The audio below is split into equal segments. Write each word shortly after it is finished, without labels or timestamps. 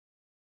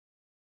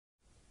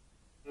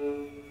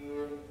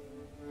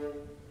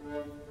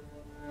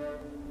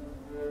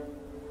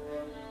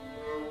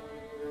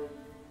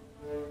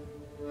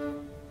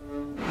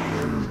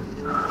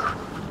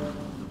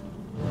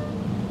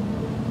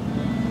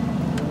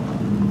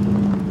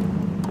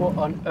What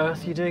on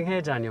earth are you doing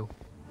here, Daniel?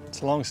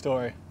 It's a long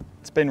story.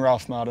 It's been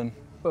rough, Martin.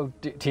 Well,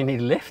 do you need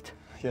a lift?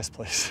 Yes,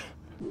 please.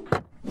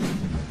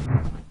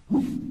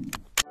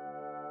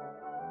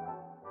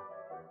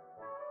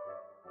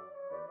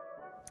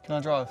 Can I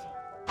drive?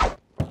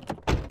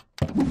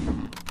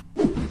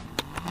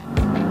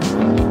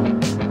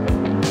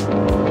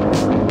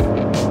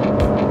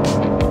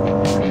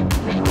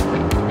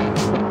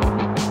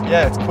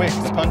 Yeah, it's quick,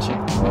 it's punchy.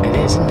 It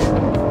is, isn't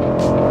it?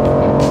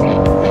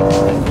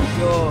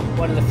 You're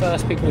one of the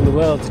first people in the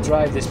world to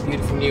drive this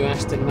beautiful new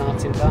Aston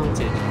Martin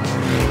Vantage.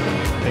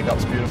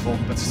 Pickup's beautiful,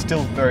 but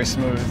still very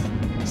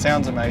smooth.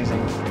 Sounds amazing.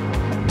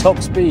 Top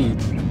speed,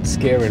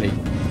 scarily,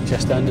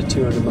 just under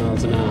 200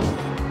 miles an hour.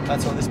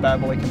 That's what this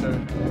bad boy can do.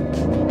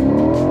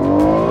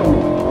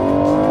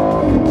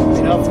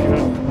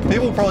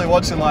 People probably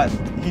watching like,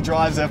 he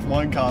drives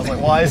F1 cars,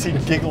 like why is he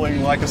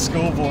giggling like a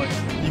schoolboy?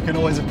 You can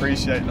always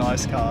appreciate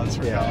nice cars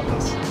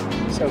regardless.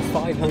 Yeah. So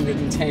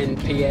 510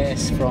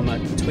 PS from a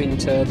twin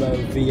turbo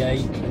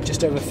V8 and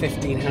just over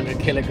 1,500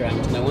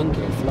 kilograms, no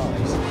wonder it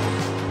flies.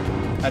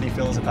 How do you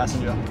feel as a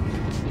passenger?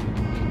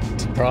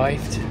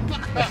 Deprived.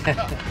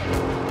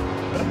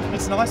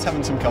 It's nice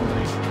having some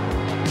company.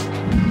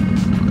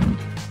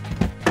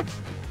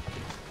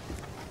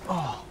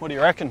 Oh, what do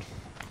you reckon?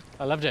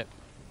 I loved it.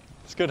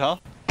 It's good, huh?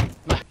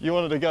 You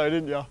wanted to go,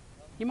 didn't you?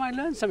 You might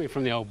learn something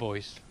from the old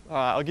boys. All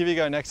right, I'll give you a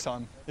go next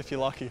time, if you're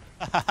lucky.